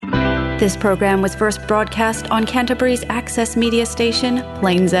This program was first broadcast on Canterbury's access media station,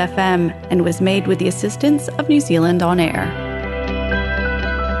 Plains FM, and was made with the assistance of New Zealand On Air.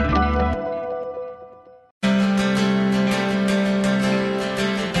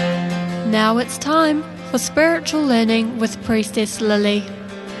 Now it's time for Spiritual Learning with Priestess Lilly.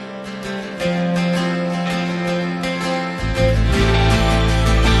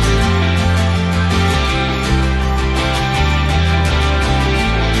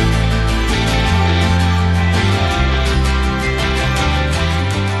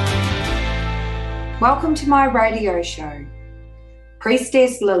 Welcome to my radio show,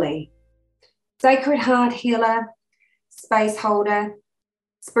 Priestess Lilly, Sacred Heart Healer, Space Holder,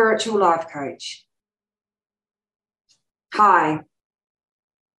 Spiritual Life Coach. Hi,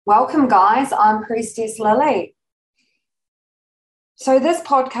 welcome guys, I'm Priestess Lilly. So this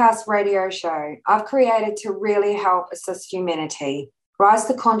podcast radio show I've created to really help assist humanity, rise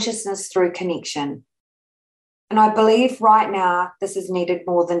the consciousness through connection. And I believe right now this is needed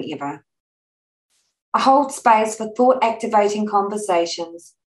more than ever. I hold space for thought-activating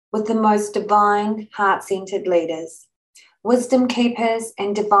conversations with the most divine, heart-centered leaders, wisdom keepers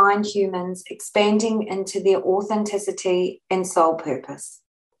and divine humans expanding into their authenticity and soul purpose.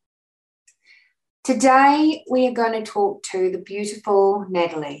 Today, we are going to talk to the beautiful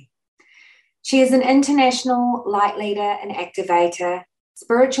Natali. She is an international light leader and activator,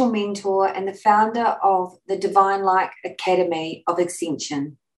 spiritual mentor, and the founder of the Divine Light Academy of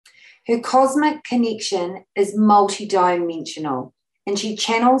Ascension. Her cosmic connection is multidimensional, and she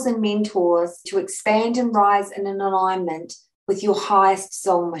channels and mentors to expand and rise in an alignment with your highest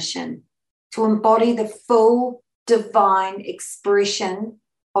soul mission, to embody the full divine expression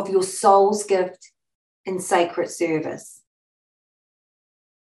of your soul's gift in sacred service.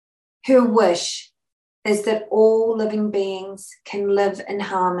 Her wish is that all living beings can live in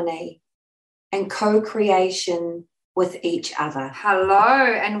harmony and co-creation with each other. Hello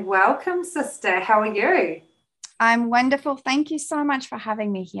and welcome, sister. How are you? I'm wonderful. Thank you so much for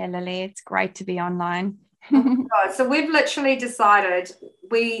having me here, Lily. It's great to be online. Oh God. So we've literally decided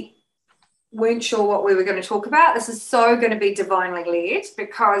we weren't sure what we were going to talk about. This is so going to be divinely led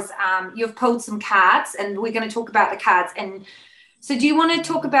because you've pulled some cards and we're going to talk about the cards. And so do you want to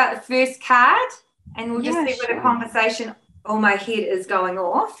talk about the first card? And we'll just see where the conversation, my head is going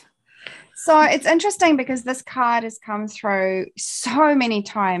off. So it's interesting because this card has come through so many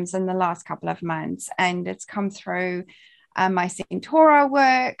times in the last couple of months, and it's come through my Centaura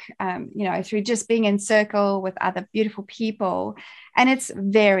work, through just being in circle with other beautiful people. And it's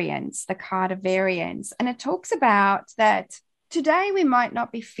variance, the card of variance. And it talks about that today we might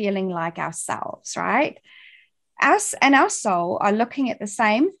not be feeling like ourselves, right? Us and our soul are looking at the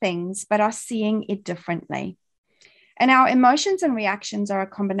same things, but are seeing it differently. And our emotions and reactions are a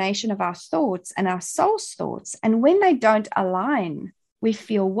combination of our thoughts and our soul's thoughts. And when they don't align, we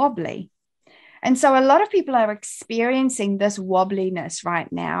feel wobbly. And so a lot of people are experiencing this wobbliness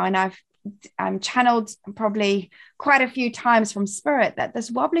right now. And I'm channeled probably quite a few times from spirit that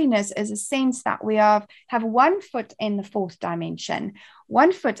this wobbliness is a sense that we have 1 foot in the 4th dimension,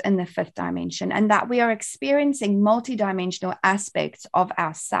 1 foot in the 5th dimension, and that we are experiencing multidimensional aspects of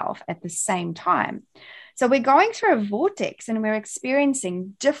ourself at the same time. So we're going through a vortex and we're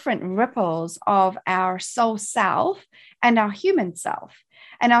experiencing different ripples of our soul self and our human self.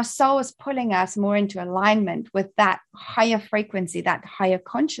 And our soul is pulling us more into alignment with that higher frequency, that higher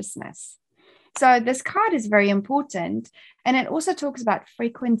consciousness. So this card is very important. And it also talks about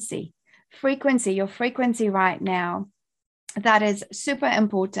frequency, your frequency right now. That is super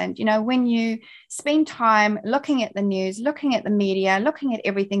important. You know, when you spend time looking at the news, looking at the media, looking at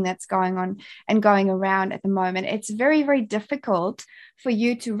everything that's going on and going around at the moment, it's very, very difficult for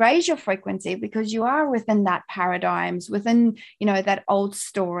you to raise your frequency because you are within that paradigms, within, that old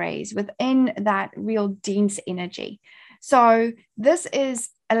stories, within that real dense energy. So this is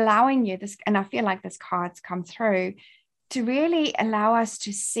allowing you this, and I feel like this card's come through to really allow us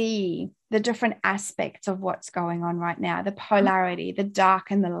to see the different aspects of what's going on right now, the polarity, the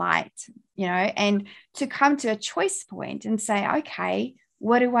dark and the light, and to come to a choice point and say, okay,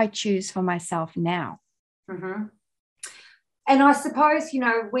 what do I choose for myself now? Mm-hmm. And I suppose,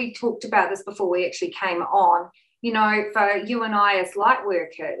 we talked about this before we actually came on, for you and I as light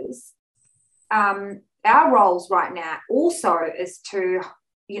workers, our roles right now also is to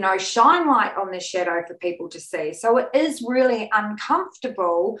shine light on the shadow for people to see. So it is really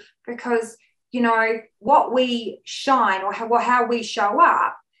uncomfortable because, what we shine or how we show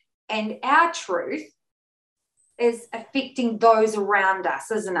up and our truth is affecting those around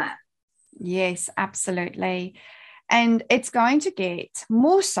us, isn't it? Yes, absolutely. And it's going to get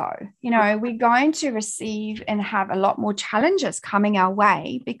more so. We're going to receive and have a lot more challenges coming our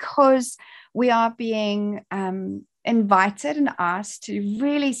way because we are being invited and asked to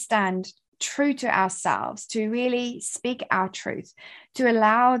really stand true to ourselves, to really speak our truth, to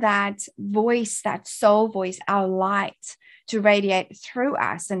allow that voice, that soul voice, our light to radiate through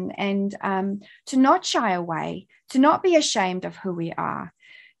us, and to not shy away, to not be ashamed of who we are,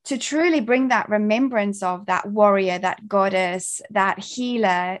 to truly bring that remembrance of that warrior, that goddess, that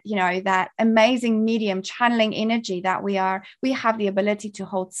healer, that amazing medium channeling energy that we have the ability to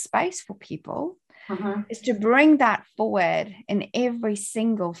hold space for people. Is to bring that forward in every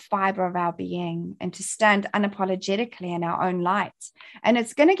single fiber of our being and to stand unapologetically in our own light. And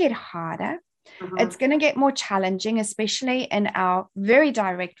it's going to get harder. It's going to get more challenging, especially in our very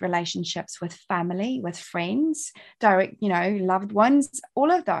direct relationships with family, with friends, direct, loved ones,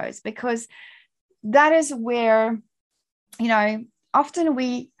 all of those, because that is where, often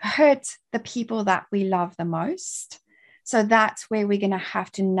we hurt the people that we love the most. So that's where we're going to have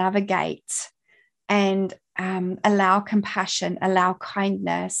to navigate and allow compassion, allow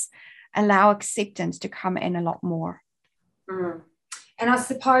kindness, allow acceptance to come in a lot more. And I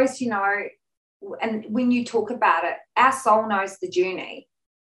suppose, and when you talk about it, our soul knows the journey.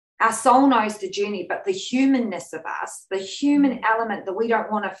 Our soul knows the journey, but the humanness of us, the human element that we don't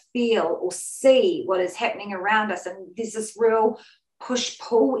want to feel or see what is happening around us. And there's this real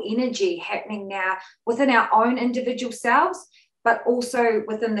push-pull energy happening now within our own individual selves, but also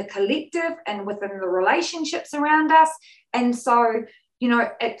within the collective and within the relationships around us. And so,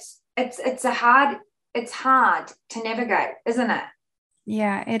 it's hard to navigate, isn't it?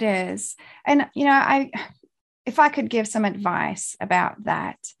 Yeah, it is. And, if I could give some advice about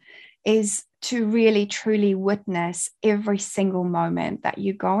that, is to really, truly witness every single moment that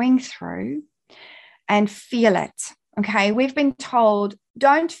you're going through and feel it. Okay. We've been told,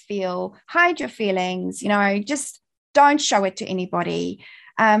 don't feel, hide your feelings, just don't show it to anybody.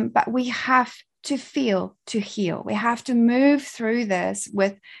 But we have to feel to heal. We have to move through this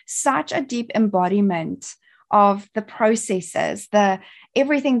with such a deep embodiment of the processes,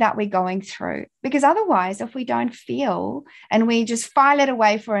 everything that we're going through. Because otherwise, if we don't feel and we just file it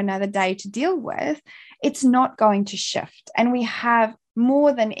away for another day to deal with, it's not going to shift. And we have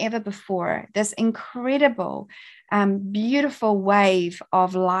more than ever before this incredible beautiful wave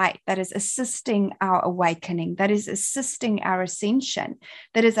of light that is assisting our awakening, that is assisting our ascension,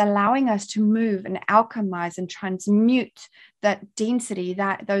 that is allowing us to move and alchemize and transmute that density,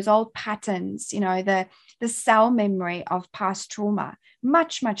 those old patterns, the cell memory of past trauma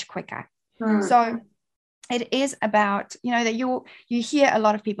much, much quicker. So it is about, that you hear a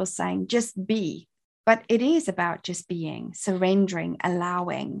lot of people saying, just be, but it is about just being, surrendering,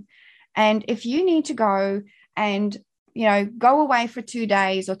 allowing. And if you need to go and, go away for 2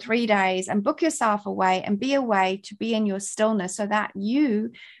 days or 3 days and book yourself away and be away to be in your stillness so that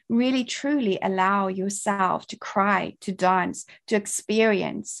you really, truly allow yourself to cry, to dance, to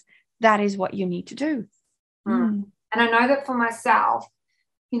experience, that is what you need to do. And I know that for myself,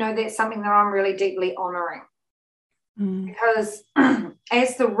 that's something that I'm really deeply honoring. Because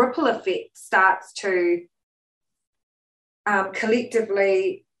as the ripple effect starts to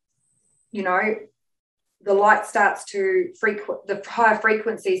collectively, the light starts to the higher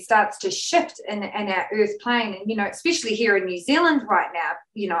frequency starts to shift in our earth plane. And, especially here in New Zealand right now,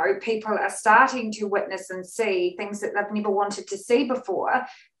 people are starting to witness and see things that they've never wanted to see before.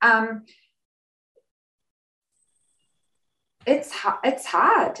 It's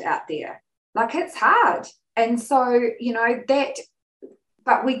hard out there. Like, it's hard. And so,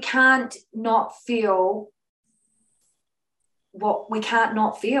 but we can't not feel what we can't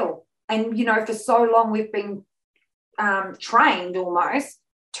not feel. And, for so long we've been trained almost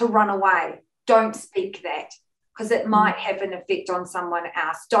to run away. Don't speak that because it might have an effect on someone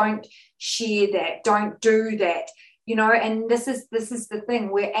else. Don't share that. Don't do that. And this is the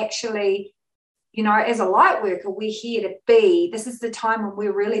thing. We're actually, as a light worker, we're here to be. This is the time when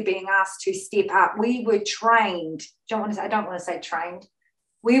we're really being asked to step up. We were trained. I don't want to say trained.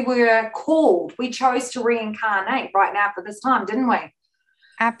 We were called. We chose to reincarnate right now for this time, didn't we?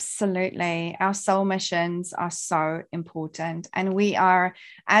 Absolutely. Our soul missions are so important. And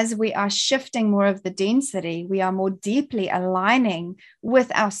as we are shifting more of the density, we are more deeply aligning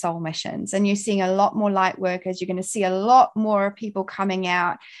with our soul missions. And you're seeing a lot more light workers. You're going to see a lot more people coming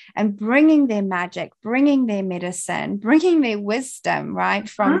out and bringing their magic, bringing their medicine, bringing their wisdom, right?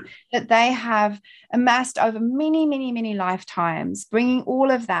 From that they have amassed over many, many, many lifetimes, bringing all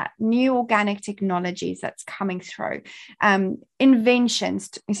of that new organic technologies that's coming through, inventions,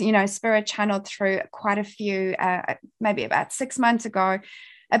 just, spirit channeled through quite a few, maybe about 6 months ago,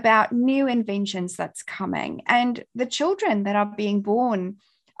 about new inventions that's coming. And the children that are being born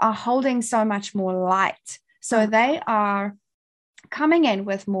are holding so much more light. So they are coming in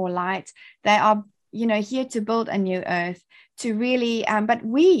with more light. They are, here to build a new earth, to really, but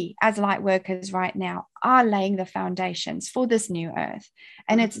we as light workers right now are laying the foundations for this new earth.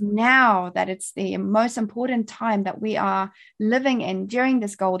 And it's now that it's the most important time that we are living in during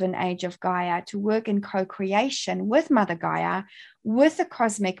this golden age of Gaia, to work in co-creation with Mother Gaia, with the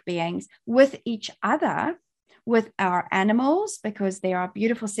cosmic beings, with each other, with our animals, because there are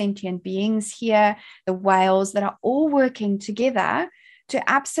beautiful sentient beings here, the whales, that are all working together to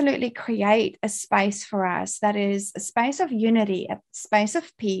absolutely create a space for us that is a space of unity, a space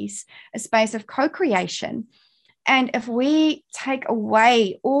of peace, a space of co-creation. And if we take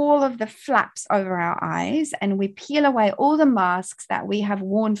away all of the flaps over our eyes and we peel away all the masks that we have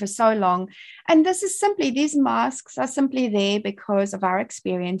worn for so long, and these masks are simply there because of our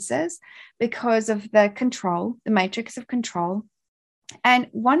experiences, because of the control, the matrix of control. And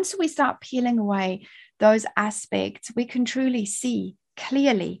once we start peeling away those aspects, we can truly see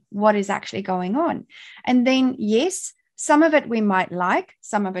clearly what is actually going on. And then, yes, some of it we might like,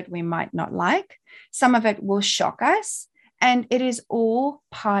 some of it we might not like, some of it will shock us, and it is all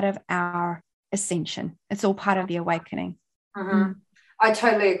part of our ascension. It's all part of the awakening. I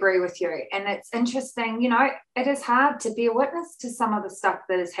totally agree with you. And it's interesting, it is hard to be a witness to some of the stuff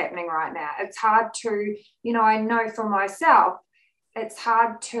that is happening right now. It's hard to, I know for myself, it's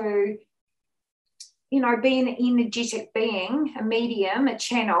hard to, be an energetic being, a medium, a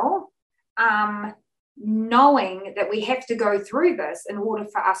channel, knowing that we have to go through this in order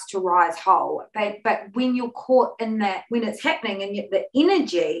for us to rise whole. But when you're caught in that, when it's happening, and the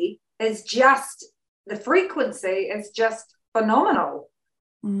energy is just, the frequency is just phenomenal.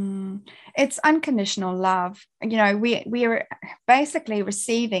 It's unconditional love. We are basically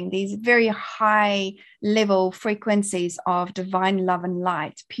receiving these very high level frequencies of divine love and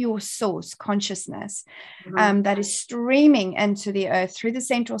light, pure source consciousness, that is streaming into the earth through the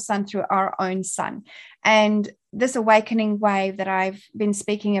central sun, through our own sun. And this awakening wave that I've been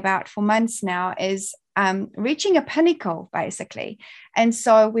speaking about for months now is reaching a pinnacle, basically. And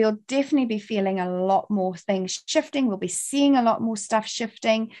so we'll definitely be feeling a lot more things shifting. We'll be seeing a lot more stuff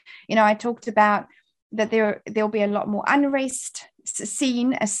shifting. I talked about that there'll be a lot more unrest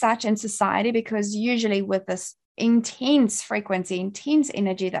seen as such in society, because usually with this intense frequency, intense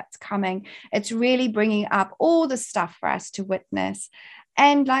energy that's coming, it's really bringing up all the stuff for us to witness.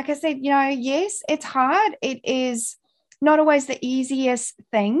 And like I said, yes, it's hard. It is not always the easiest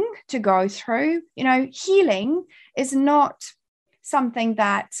thing to go through. Healing is not something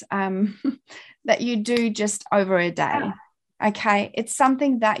that that you do just over a day. Okay, it's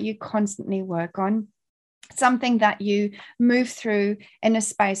something that you constantly work on, something that you move through in a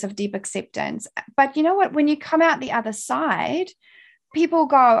space of deep acceptance. But you know what? When you come out the other side, people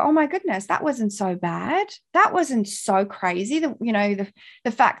go, oh my goodness, that wasn't so bad. That wasn't so crazy.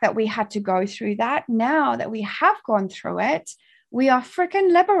 The fact that we had to go through that, now that we have gone through it, we are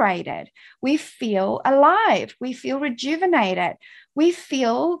freaking liberated. We feel alive. We feel rejuvenated. We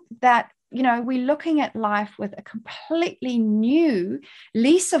feel that, we're looking at life with a completely new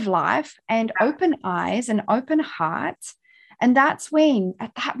lease of life, and open eyes and open heart. And that's when,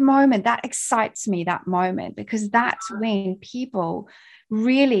 at that moment, that excites me, that moment, because that's when people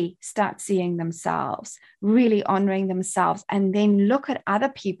really start seeing themselves, really honoring themselves, and then look at other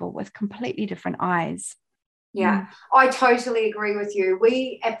people with completely different eyes. Yeah, I totally agree with you.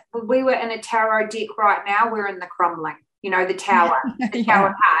 We were in a tarot deck right now. We're in the crumbling, the tower,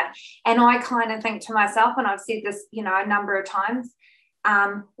 tower card. And I kind of think to myself, and I've said this, a number of times,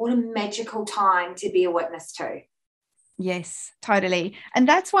 what a magical time to be a witness to. Yes, totally. And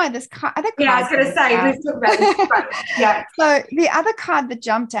that's why this other card. Yeah, I was going to say, let's talk about this. Yeah. So the other card that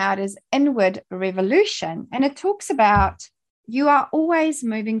jumped out is Inward Revolution. And it talks about you are always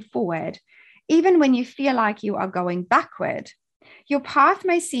moving forward, even when you feel like you are going backward. Your path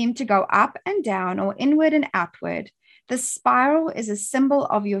may seem to go up and down, or inward and outward. The spiral is a symbol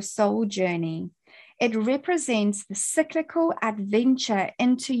of your soul journey. It represents the cyclical adventure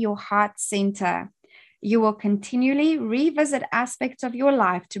into your heart center. You will continually revisit aspects of your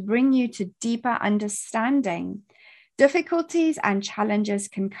life to bring you to deeper understanding. Difficulties and challenges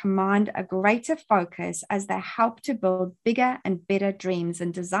can command a greater focus as they help to build bigger and better dreams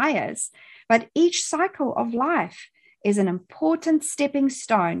and desires. But each cycle of life is an important stepping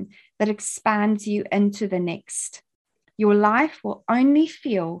stone that expands you into the next. Your life will only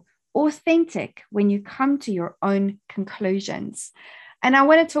feel authentic when you come to your own conclusions. And I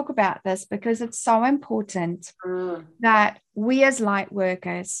want to talk about this because it's so important that we as light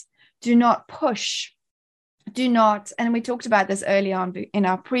workers do not push, and we talked about this early on in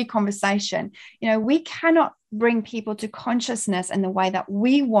our pre-conversation, we cannot bring people to consciousness in the way that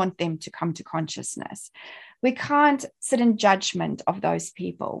we want them to come to consciousness. We can't sit in judgment of those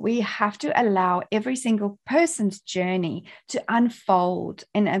people. We have to allow every single person's journey to unfold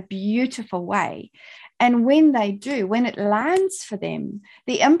in a beautiful way. And when they do, when it lands for them,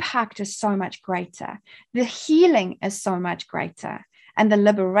 the impact is so much greater. The healing is so much greater. And the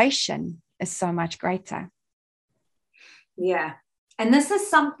liberation is so much greater. Yeah. And this is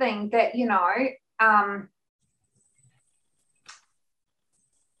something that, in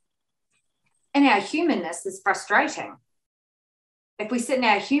our humanness is frustrating. If we sit in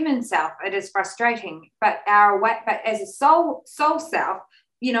our human self, it is frustrating. But as a soul self,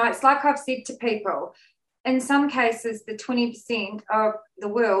 it's like I've said to people, in some cases, the 20% of the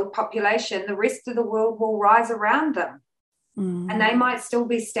world population, the rest of the world will rise around them. And they might still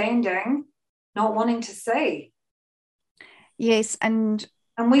be standing, not wanting to see. Yes, and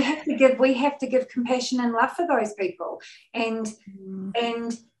we have to give compassion and love for those people. And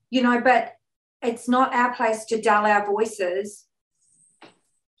but it's not our place to dull our voices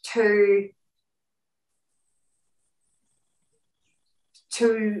to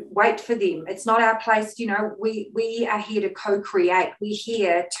wait for them. It's not our place. We are here to co-create. We're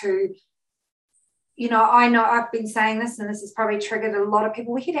here to, I know I've been saying this, and this has probably triggered a lot of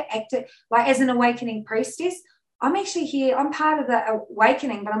people. We're here to act it like as an awakening priestess. I'm actually here. I'm part of the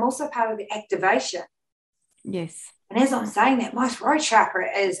awakening, but I'm also part of the activation. Yes. And as I'm saying that, my throat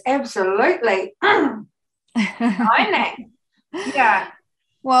chakra is absolutely behind that. Yeah.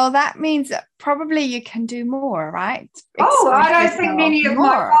 Well, that means that probably you can do more, right? I don't think many of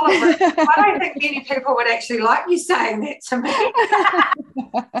my followers, I don't think many people would actually like you saying that to me.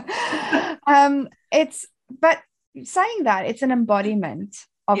 But saying that, it's an embodiment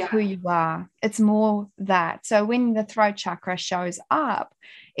of who you are. It's more that. So when the throat chakra shows up,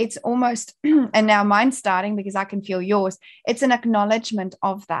 it's almost, and now mine's starting because I can feel yours, it's an acknowledgement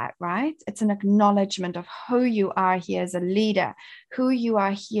of that, right? It's an acknowledgement of who you are here as a leader, who you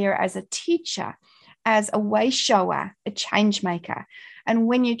are here as a teacher, as a way shower, a change maker. And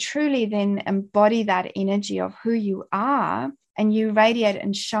when you truly then embody that energy of who you are and you radiate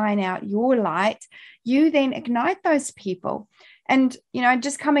and shine out your light, you then ignite those people. And,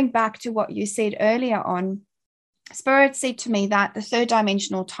 just coming back to what you said earlier on, Spirit said to me that the third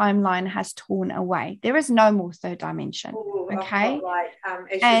dimensional timeline has torn away. There is no more third dimension. Ooh, okay.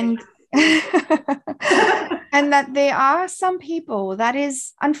 And and that there are some people that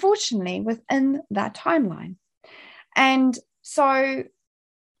is unfortunately within that timeline. And so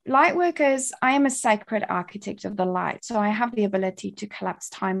light workers, I am a sacred architect of the light. So I have the ability to collapse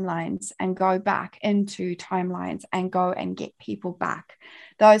timelines and go back into timelines and go and get people back.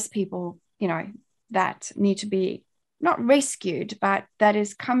 Those people, that need to be not rescued, but that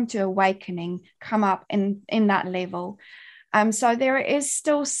is come to awakening, come up in that level. So there is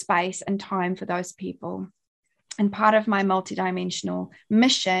still space and time for those people. And part of my multidimensional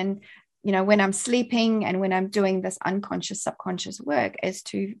mission, when I'm sleeping and when I'm doing this unconscious, subconscious work, is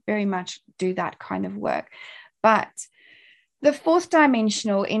to very much do that kind of work. But the fourth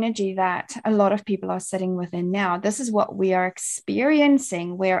dimensional energy that a lot of people are sitting within now, this is what we are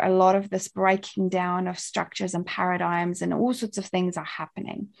experiencing, where a lot of this breaking down of structures and paradigms and all sorts of things are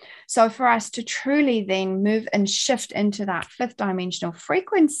happening. So for us to truly then move and shift into that fifth dimensional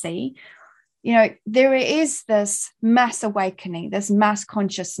frequency, there is this mass awakening, this mass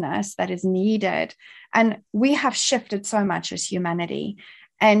consciousness that is needed. And we have shifted so much as humanity,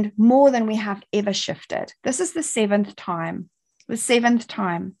 and more than we have ever shifted. This is the seventh time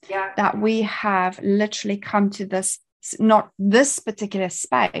that we have literally come to this, not this particular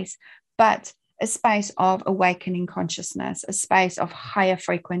space, but a space of awakening consciousness, a space of higher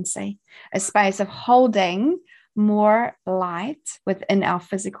frequency, a space of holding more light within our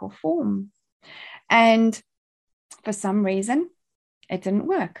physical form. And for some reason, it didn't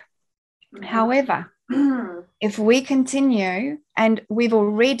work. Mm-hmm. However, if we continue, and we've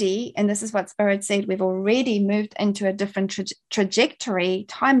already, and this is what Spirit said, we've already moved into a different trajectory,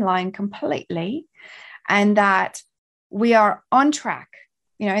 timeline completely, and that we are on track.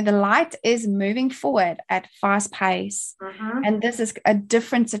 The light is moving forward at fast pace. Mm-hmm. And this is a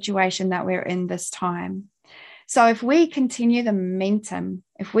different situation that we're in this time. So if we continue the momentum,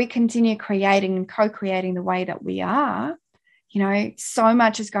 if we continue creating and co-creating the way that we are, so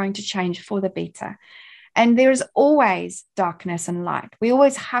much is going to change for the better. And there's always darkness and light. We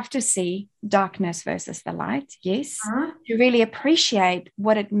always have to see darkness versus the light, yes, to really appreciate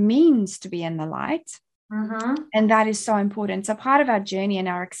what it means to be in the light. And that is so important. So part of our journey and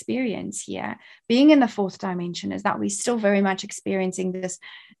our experience here, being in the fourth dimension, is that we're still very much experiencing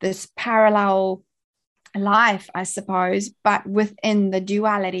this parallel life, I suppose, but within the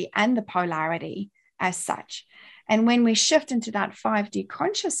duality and the polarity as such. And when we shift into that 5D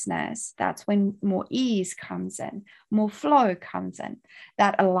consciousness, that's when more ease comes in, more flow comes in,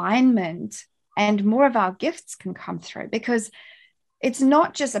 that alignment, and more of our gifts can come through, because it's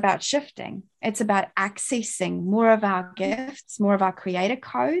not just about shifting. It's about accessing more of our gifts, more of our creator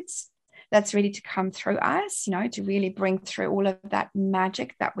codes that's ready to come through us, to really bring through all of that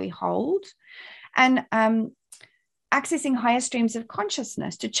magic that we hold. And accessing higher streams of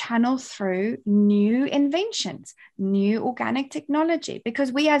consciousness to channel through new inventions, new organic technology,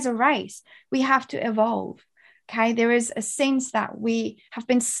 because we as a race, we have to evolve. Okay, there is a sense that we have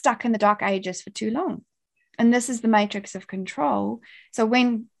been stuck in the dark ages for too long. And this is the matrix of control. So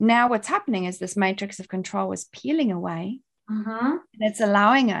now what's happening is this matrix of control is peeling away. And it's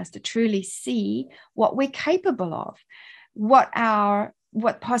allowing us to truly see what we're capable of, what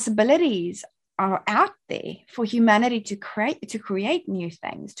possibilities are out there for humanity to create new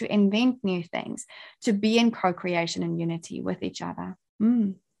things, to invent new things, to be in co-creation and unity with each other.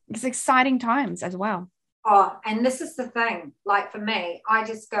 It's exciting times as well. Oh, and this is the thing, like for me, I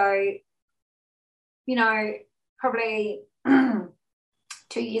just go, probably 2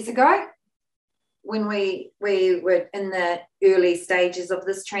 years ago, when we were in the early stages of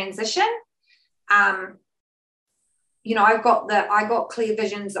this transition, I got clear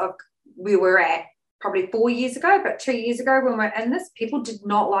visions of where we're at probably 4 years ago, but 2 years ago when we're in this, people did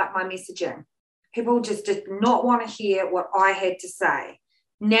not like my messaging. People just did not want to hear what I had to say.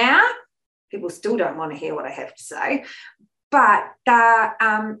 Now, people still don't want to hear what I have to say, but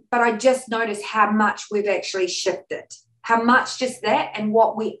I just noticed how much we've actually shifted, how much just that, and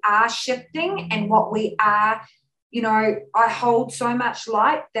what we are shifting and what we are, I hold so much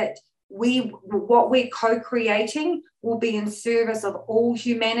light that what we're co-creating will be in service of all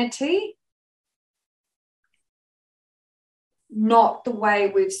humanity, not the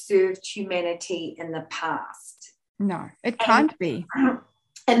way we've served humanity in the past. No, it can't be.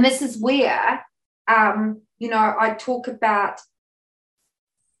 And this is where, I talk about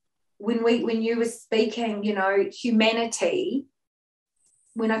when you were speaking, humanity,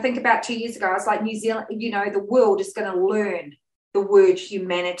 when I think about 2 years ago, I was like, New Zealand, the world is going to learn the word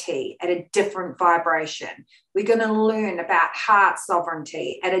humanity at a different vibration. We're going to learn about heart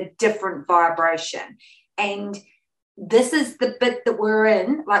sovereignty at a different vibration. And this is the bit that we're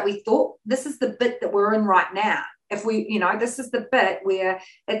in, like we thought, this is the bit that we're in right now. If we, this is the bit where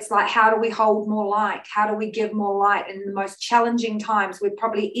it's like, how do we hold more light? How do we give more light in the most challenging times we've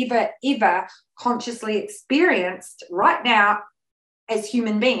probably ever consciously experienced right now as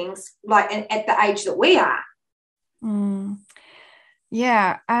human beings, like at the age that we are?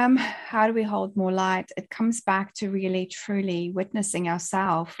 Yeah. How do we hold more light? It comes back to really, truly witnessing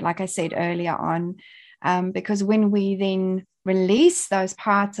ourselves, like I said earlier on, because when we then release those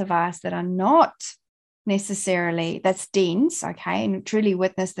parts of us that are not necessarily, that's dense, okay, and truly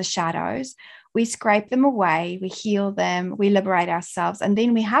witness the shadows, we scrape them away, we heal them, we liberate ourselves, and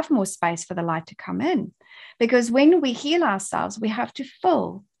then we have more space for the light to come in. Because when we heal ourselves, we have to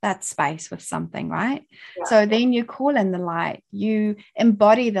fill that space with something, right? Yeah. So then you call in the light, you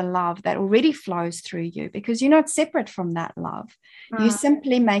embody the love that already flows through you, because you're not separate from that love. You're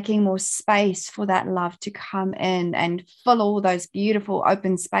simply making more space for that love to come in and fill all those beautiful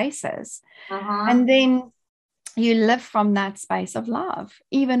open spaces. And then you live from that space of love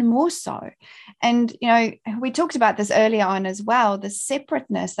even more so. And, we talked about this earlier on as well, the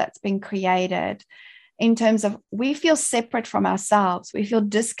separateness that's been created in terms of we feel separate from ourselves, we feel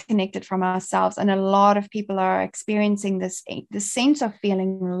disconnected from ourselves. And a lot of people are experiencing this sense of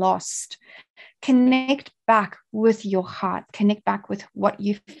feeling lost. Connect back with your heart, connect back with what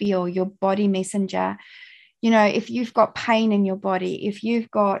you feel, your body messenger. If you've got pain in your body, if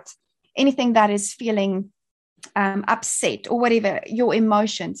you've got anything that is feeling upset or whatever, your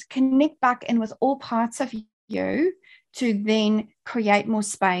emotions, connect back in with all parts of you to then create more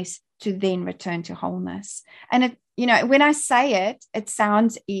space to then return to wholeness. And when I say it, it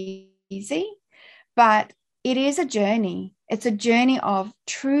sounds easy, but it is a journey. It's a journey of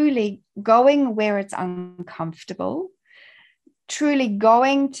truly going where it's uncomfortable, truly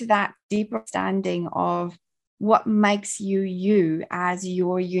going to that deeper understanding of what makes you as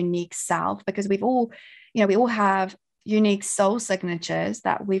your unique self, because we all have unique soul signatures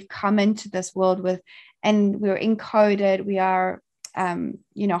that we've come into this world with and we're encoded. We are,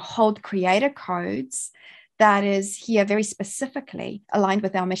 hold creator codes that is here very specifically aligned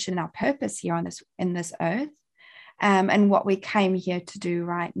with our mission and our purpose here on this in this earth, and what we came here to do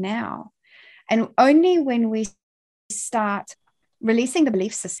right now. And only when we start releasing the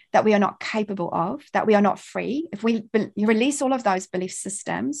belief system that we are not capable of, that we are not free, if we release all of those belief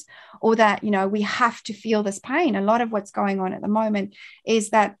systems, or that, we have to feel this pain. A lot of what's going on at the moment is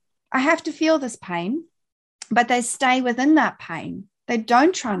that I have to feel this pain, but they stay within that pain. They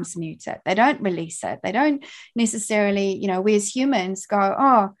don't transmute it. They don't release it. They don't necessarily, we as humans go,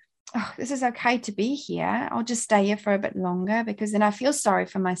 oh, this is okay to be here. I'll just stay here for a bit longer because then I feel sorry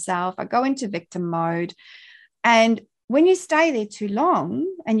for myself. I go into victim mode. And when you stay there too long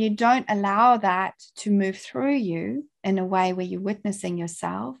and you don't allow that to move through you in a way where you're witnessing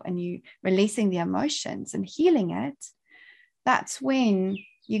yourself and you releasing the emotions and healing it, that's when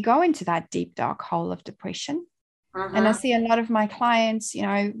you go into that deep, dark hole of depression. And I see a lot of my clients,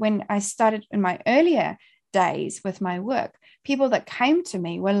 when I started in my earlier days with my work, people that came to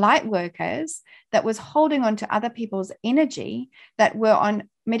me were light workers that was holding on to other people's energy, that were on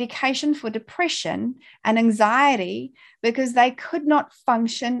medication for depression and anxiety because they could not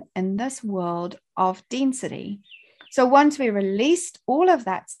function in this world of density. So once we released all of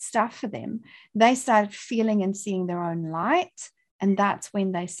that stuff for them, they started feeling and seeing their own light. And that's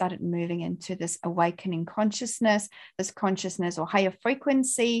when they started moving into this awakening consciousness, this consciousness or higher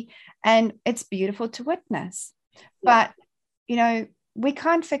frequency. And it's beautiful to witness. But, we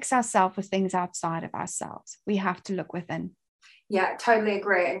can't fix ourselves with things outside of ourselves. We have to look within. Yeah, totally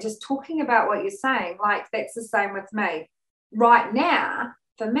agree. And just talking about what you're saying, like that's the same with me. Right now,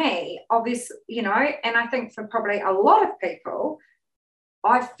 for me, obviously, and I think for probably a lot of people,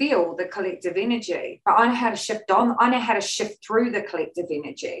 I feel the collective energy, but I know how to shift on. I know how to shift through the collective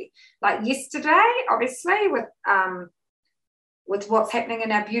energy. Like yesterday, obviously, with what's happening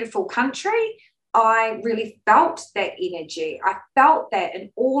in our beautiful country, I really felt that energy. I felt that in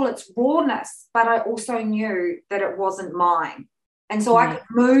all its rawness, but I also knew that it wasn't mine. And so I could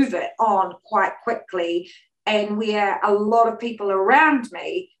move it on quite quickly, and where a lot of people around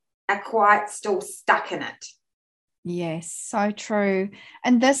me are quite still stuck in it. Yes, so true.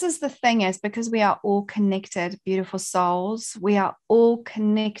 And this is the thing, is because we are all connected, beautiful souls. We are all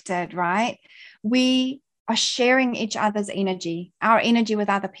connected, right? We are sharing each other's energy, our energy with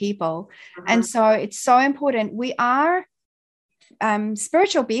other people. And so it's so important. We are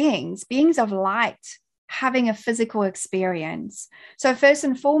spiritual beings of light, having a physical experience. So first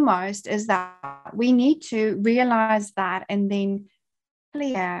and foremost is that we need to realize that, and then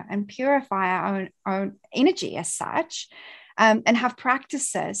clear and purify our own energy as such, and have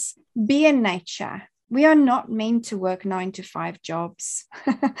practices. Be in nature. We are not meant to work 9-to-5 jobs.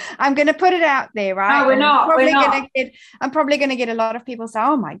 I'm going to put it out there, right? No, we're not. I'm probably going to get a lot of people say,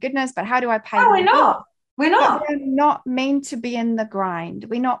 oh my goodness, but how do I pay? No, we're not. We're not. But we're not meant to be in the grind.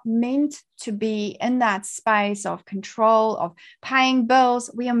 We're not meant to be in that space of control, of paying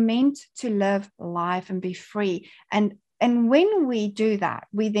bills. We are meant to live life and be free. And when we do that,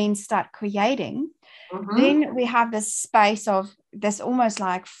 we then start creating. Then we have this space of this almost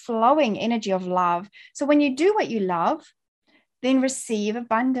like flowing energy of love. So when you do what you love, then receive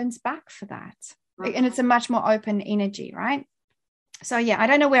abundance back for that. And it's a much more open energy, right? So yeah, I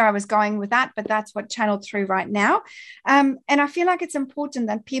don't know where I was going with that, but that's what channeled through right now. And I feel like it's important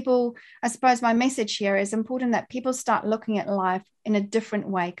that people, I suppose my message here is important that people start looking at life in a different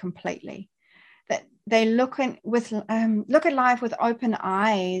way completely. That they look at life with open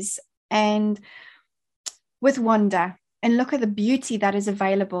eyes and with wonder, and look at the beauty that is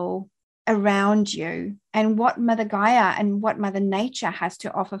available around you and what Mother Gaia and what Mother Nature has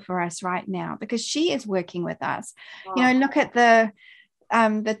to offer for us right now, because she is working with us. Wow. Look at the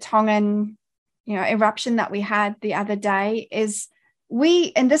Tongan, eruption that we had the other day.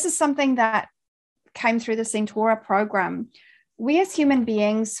 And this is something that came through the Centaura program. We as human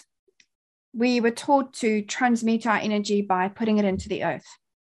beings, we were taught to transmute our energy by putting it into the earth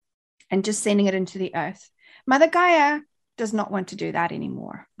and just sending it into the earth. Mother Gaia does not want to do that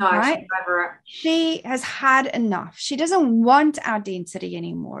anymore. No, right? She has had enough. She doesn't want our density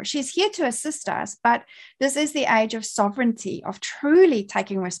anymore. She's here to assist us, but this is the age of sovereignty, of truly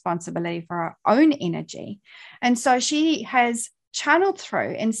taking responsibility for our own energy. And so she has channeled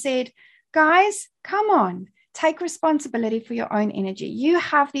through and said, guys, come on, take responsibility for your own energy. You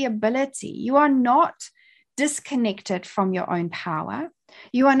have the ability. You are not disconnected from your own power.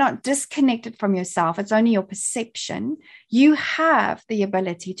 You are not disconnected from yourself. It's only your perception. You have the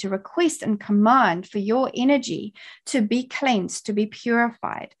ability to request and command for your energy to be cleansed, to be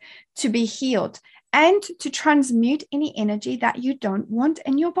purified, to be healed, and to transmute any energy that you don't want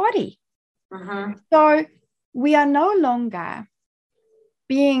in your body. So we are no longer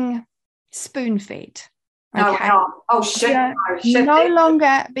being spoon-fed. Okay? No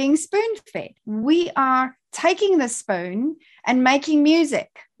longer being spoon-fed. We are taking the spoon and making music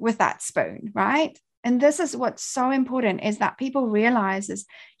with that spoon, right? And this is what's so important, is that people realize is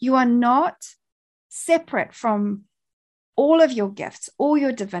you are not separate from all of your gifts, all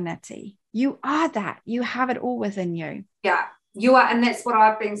your divinity. You are that. You have it all within you. Yeah, you are. And that's what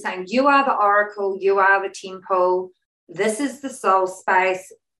I've been saying. You are the oracle. You are the temple. This is the soul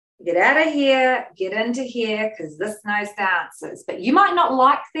space. Get out of here, get into here, because this knows the answers. But you might not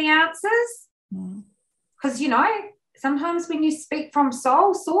like the answers, because, you know, sometimes when you speak from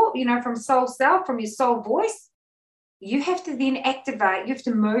soul, from soul self, from your soul voice, you have to then activate, you have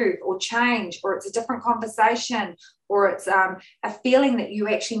to move or change, or it's a different conversation, or it's a feeling that you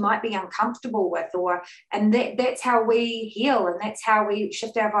actually might be uncomfortable with, and that's how we heal, and that's how we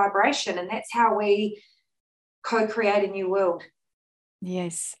shift our vibration, and that's how we co-create a new world.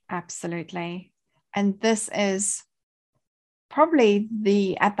 Yes, absolutely. And this is probably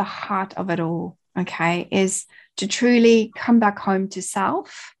at the heart of it all, okay, is to truly come back home to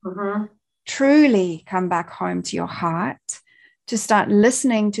self, truly come back home to your heart, to start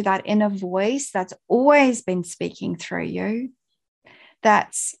listening to that inner voice that's always been speaking through you,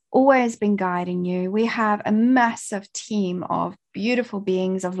 that's always been guiding you. We have a massive team of beautiful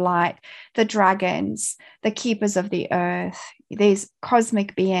beings of light, the dragons, the keepers of the earth, these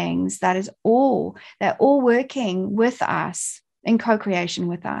cosmic beings they're all working with us in co-creation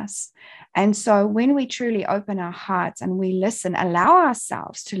with us. And so when we truly open our hearts and we listen, allow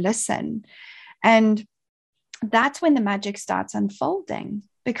ourselves to listen, and that's when the magic starts unfolding,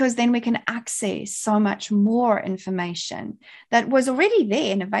 because then we can access so much more information that was already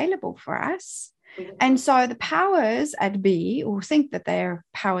there and available for us. And so the powers at be, or think that they're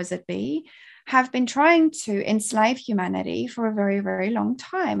powers at be, have been trying to enslave humanity for a very, very long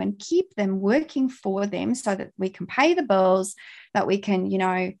time and keep them working for them so that we can pay the bills, that we can,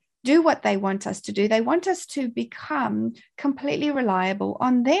 do what they want us to do. They want us to become completely reliable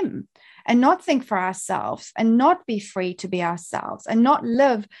on them and not think for ourselves and not be free to be ourselves and not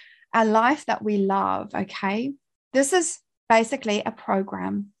live a life that we love, okay? This is basically a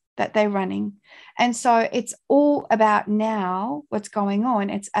program that they're running. And so it's all about now what's going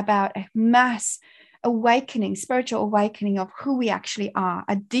on. It's about a mass awakening, spiritual awakening of who we actually are,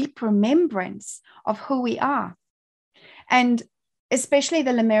 a deep remembrance of who we are. And especially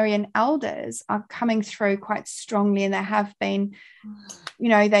the Lemurian elders are coming through quite strongly, and they have been,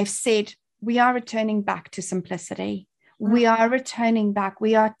 they've said, we are returning back to simplicity. We are returning back.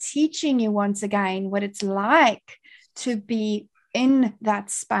 We are teaching you once again what it's like to be in that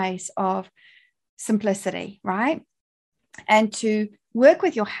space of simplicity, right? And to work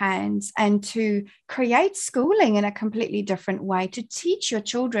with your hands and to create schooling in a completely different way, to teach your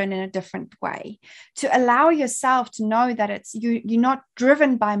children in a different way, to allow yourself to know that it's you're not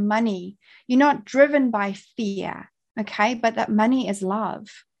driven by money, you're not driven by fear, okay? But that money is love.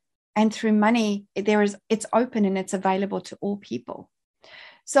 And through money, it's open and it's available to all people.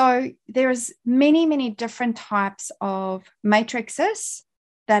 So there's many, many different types of matrices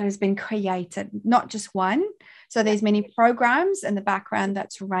that has been created, not just one. So there's many programs in the background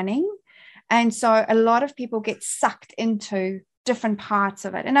that's running. And so a lot of people get sucked into different parts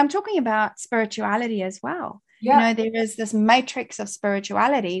of it. And I'm talking about spirituality as well. Yeah. There is this matrix of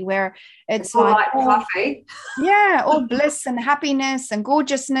spirituality where it's like fluffy. Yeah, all bliss and happiness and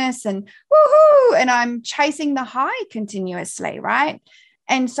gorgeousness and woohoo. And I'm chasing the high continuously, right?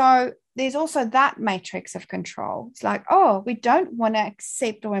 And so there's also that matrix of control. It's like, we don't want to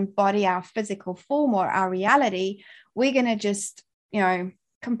accept or embody our physical form or our reality. We're going to just,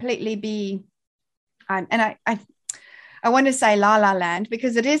 completely be, and I want to say la la land,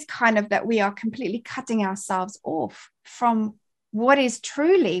 because it is kind of that we are completely cutting ourselves off from what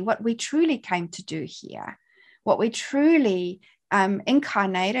we truly came to do here, what we truly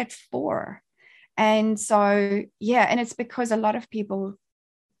incarnated for. And so, and it's because a lot of people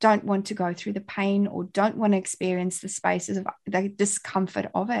don't want to go through the pain or don't want to experience the spaces of the discomfort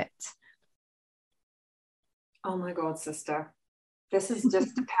of it. Oh my God, sister. This is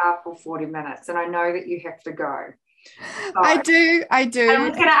just a powerful 40 minutes. And I know that you have to go. So, I do. I'm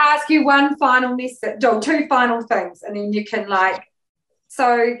going to ask you two final things, and then you can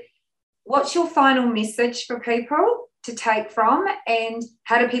what's your final message for people to take from, and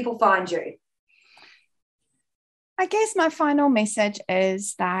how do people find you? I guess my final message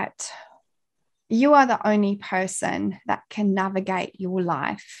is that you are the only person that can navigate your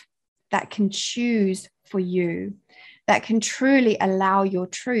life, that can choose for you, that can truly allow your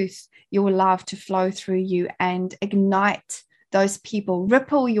truth, your love to flow through you and ignite those people,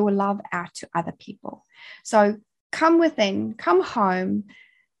 ripple your love out to other people. So come within, come home,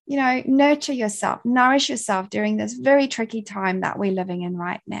 nurture yourself, nourish yourself during this very tricky time that we're living in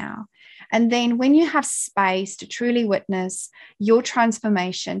right now. And then when you have space to truly witness your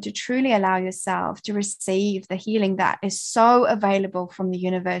transformation, to truly allow yourself to receive the healing that is so available from the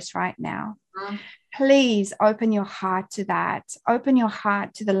universe right now, please open your heart to that. Open your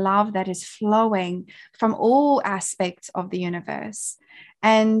heart to the love that is flowing from all aspects of the universe.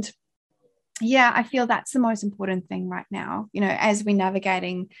 And yeah, I feel that's the most important thing right now. As we're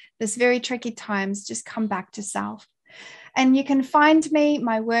navigating this very tricky times, just come back to self. And you can find me.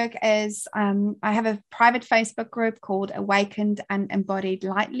 My work is, I have a private Facebook group called Awakened and Embodied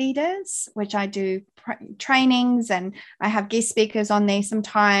Light Leaders, which I do trainings, and I have guest speakers on there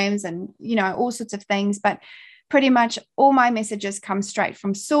sometimes, and, all sorts of things. But pretty much all my messages come straight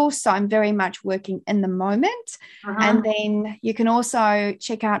from source. So I'm very much working in the moment. And then you can also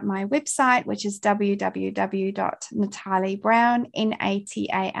check out my website, which is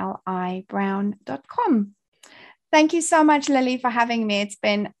www.natali.brown.com. Thank you so much, Lilly, for having me. It's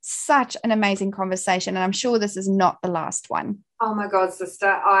been such an amazing conversation, and I'm sure this is not the last one. Oh my God, sister,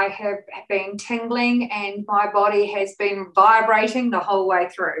 I have been tingling and my body has been vibrating the whole way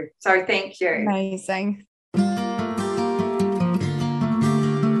through. So thank you. Amazing.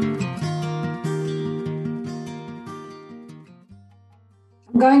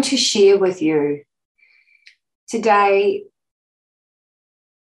 I'm going to share with you today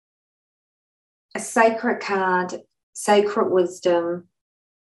a sacred card, sacred wisdom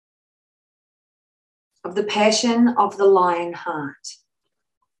of the passion of the lion heart.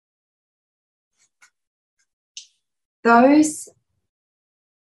 Those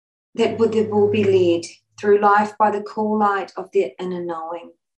that will be led through life by the cool light of their inner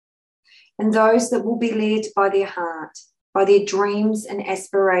knowing, and those that will be led by their heart, by their dreams and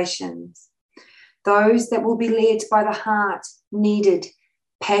aspirations. Those that will be led by the heart needed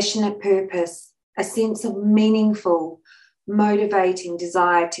passionate purpose, a sense of meaningful, motivating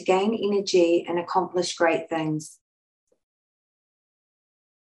desire to gain energy and accomplish great things.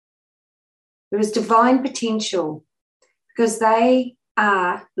 There is divine potential because they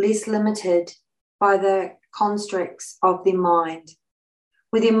are less limited by the constructs of their mind.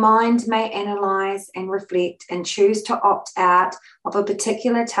 Where their mind may analyze and reflect and choose to opt out of a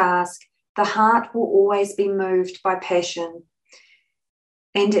particular task, the heart will always be moved by passion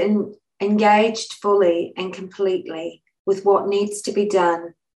and engaged fully and completely with what needs to be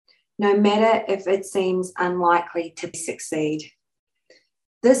done, no matter if it seems unlikely to succeed.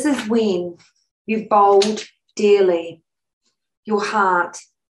 This is when you've bowled dearly. Your heart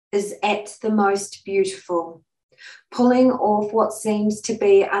is at the most beautiful, pulling off what seems to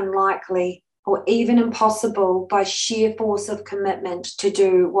be unlikely or even impossible by sheer force of commitment to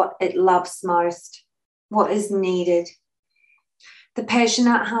do what it loves most, what is needed. The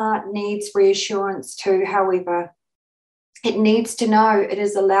passionate heart needs reassurance too, however. It needs to know it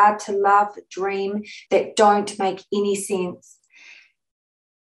is allowed to love, dream that don't make any sense.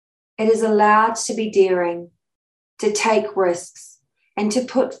 It is allowed to be daring, to take risks, and to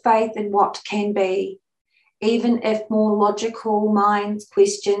put faith in what can be, even if more logical minds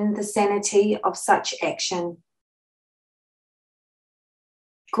question the sanity of such action.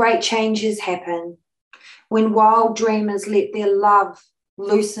 Great changes happen when wild dreamers let their love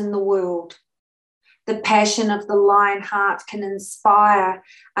loose in the world. The passion of the lion heart can inspire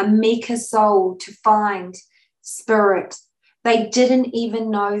a meeker soul to find spirit they didn't even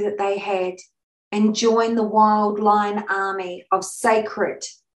know that they had, and join the wild lion army of sacred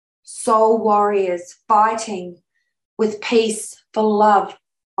soul warriors fighting with peace for love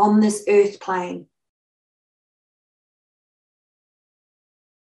on this earth plane.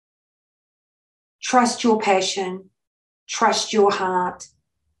 Trust your passion, trust your heart.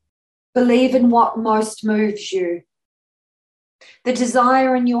 Believe in what most moves you. The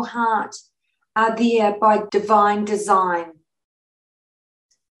desire in your heart are there by divine design.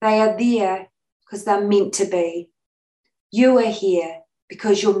 They are there because they're meant to be. You are here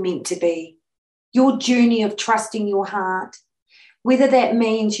because you're meant to be. Your journey of trusting your heart, whether that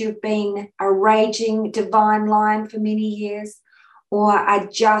means you've been a raging divine lion for many years, or are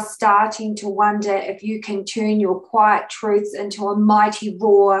just starting to wonder if you can turn your quiet truths into a mighty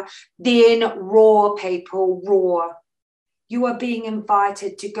roar, then roar, people, roar. You are being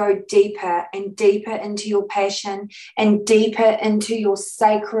invited to go deeper and deeper into your passion and deeper into your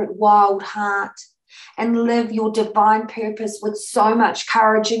sacred wild heart and live your divine purpose with so much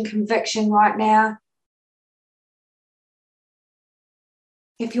courage and conviction right now.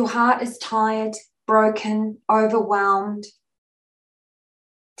 If your heart is tired, broken, overwhelmed,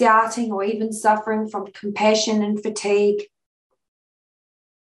 doubting, or even suffering from compassion and fatigue,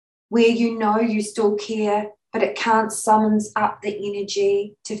 where you know you still care, but it can't summons up the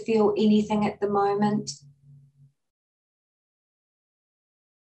energy to feel anything at the moment,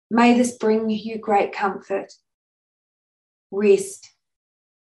 may this bring you great comfort, rest,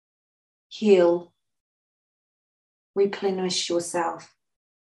 heal, replenish yourself.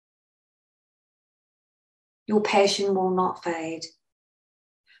 Your passion will not fade,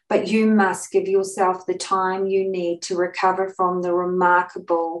 but you must give yourself the time you need to recover from the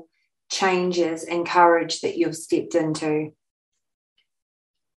remarkable changes and courage that you've stepped into.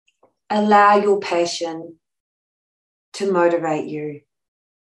 Allow your passion to motivate you,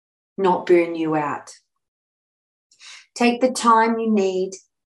 not burn you out. Take the time you need,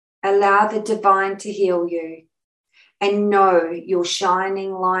 allow the divine to heal you, and know your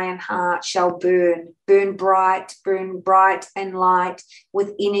shining lion heart shall burn bright and light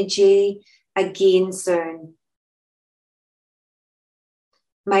with energy again soon.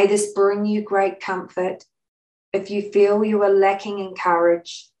 May this bring you great comfort if you feel you are lacking in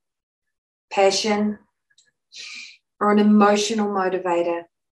courage, passion, or an emotional motivator,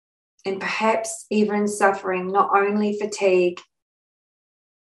 and perhaps even suffering not only fatigue,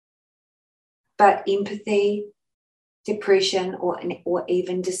 but empathy, depression, or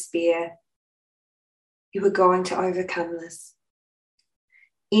even despair. You are going to overcome this.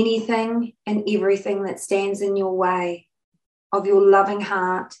 Anything and everything that stands in your way of your loving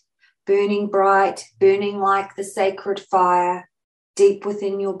heart, burning bright, burning like the sacred fire deep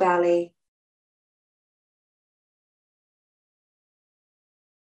within your belly.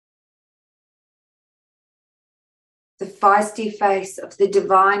 The feisty face of the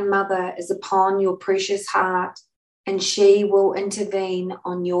Divine Mother is upon your precious heart, and she will intervene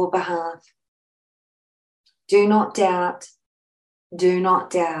on your behalf. Do not doubt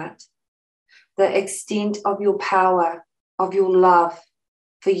the extent of your power, of your love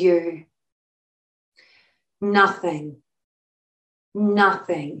for you. Nothing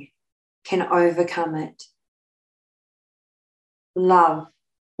can overcome it. Love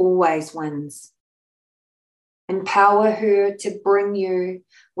always wins. Empower her to bring you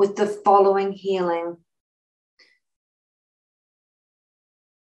with the following healing.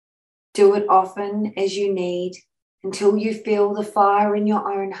 Do it often as you need until you feel the fire in your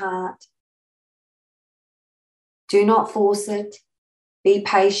own heart. Do not force it. Be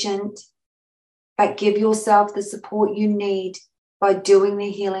patient, but give yourself the support you need by doing the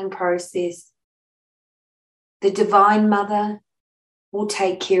healing process. The Divine Mother will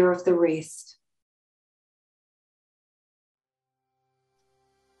take care of the rest.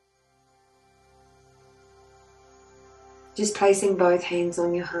 Just placing both hands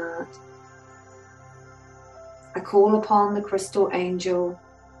on your heart. I call upon the crystal angel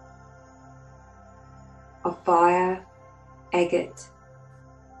of fire, agate,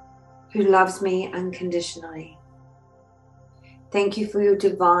 who loves me unconditionally. Thank you for your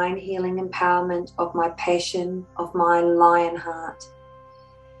divine healing empowerment of my passion, of my lion heart.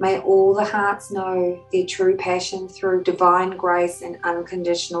 May all the hearts know their true passion through divine grace and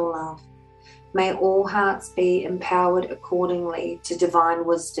unconditional love. May all hearts be empowered accordingly to divine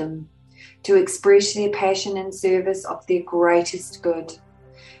wisdom, to express their passion in service of their greatest good.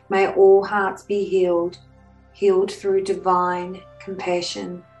 May all hearts be healed through divine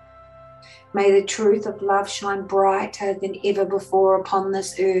compassion. May the truth of love shine brighter than ever before upon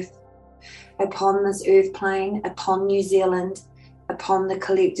this earth plane, upon New Zealand, upon the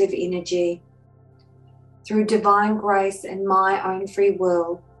collective energy. Through divine grace and my own free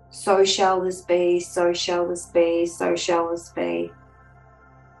will, so shall this be, so shall this be, so shall this be.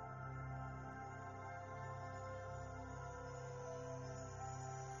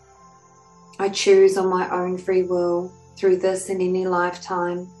 I choose on my own free will, through this and any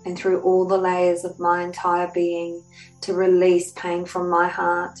lifetime, and through all the layers of my entire being, to release pain from my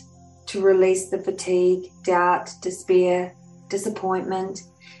heart, to release the fatigue, doubt, despair, disappointment,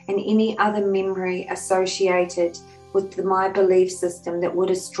 and any other memory associated with my belief system that would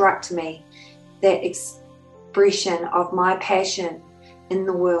obstruct me, that expression of my passion in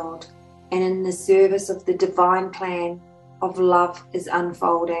the world and in the service of the divine plan of love is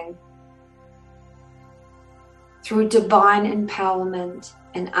unfolding. Through divine empowerment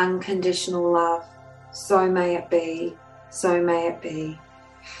and unconditional love, so may it be, so may it be.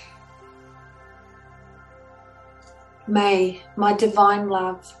 May my divine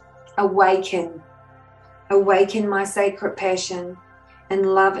love awaken my sacred passion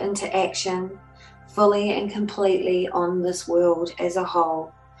and love into action fully and completely on this world as a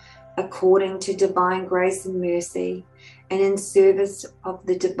whole, according to divine grace and mercy, and in service of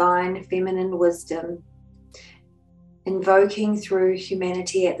the divine feminine wisdom, invoking through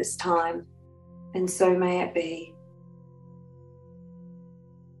humanity at this time, and so may it be.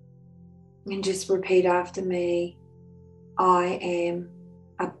 And just repeat after me. I am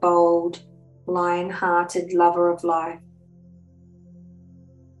a bold, lion-hearted lover of life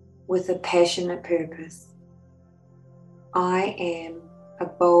with a passionate purpose. I am a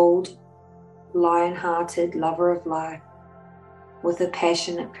bold, lion-hearted lover of life with a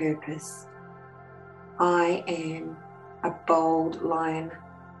passionate purpose. I am a bold,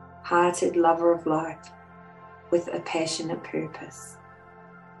 lion-hearted lover of life with a passionate purpose.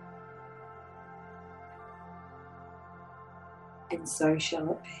 And so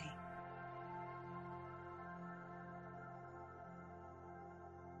shall it be.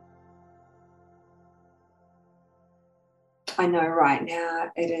 I know right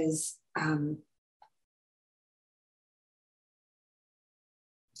now it is a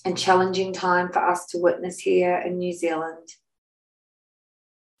challenging time for us to witness here in New Zealand.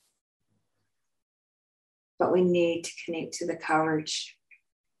 But we need to connect to the courage.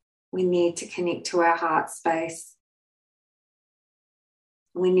 We need to connect to our heart space.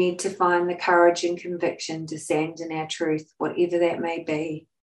 We need to find the courage and conviction to stand in our truth, whatever that may be.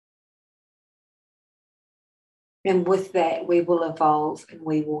 And with that, we will evolve and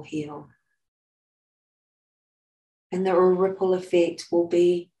we will heal. And the ripple effect will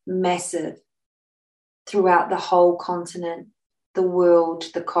be massive throughout the whole continent, the world,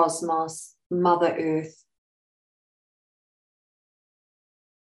 the cosmos, Mother Earth.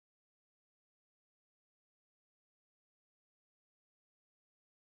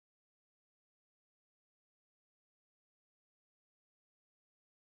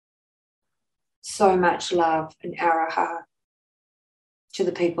 So much love and araha to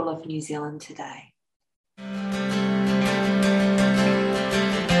the people of New Zealand today.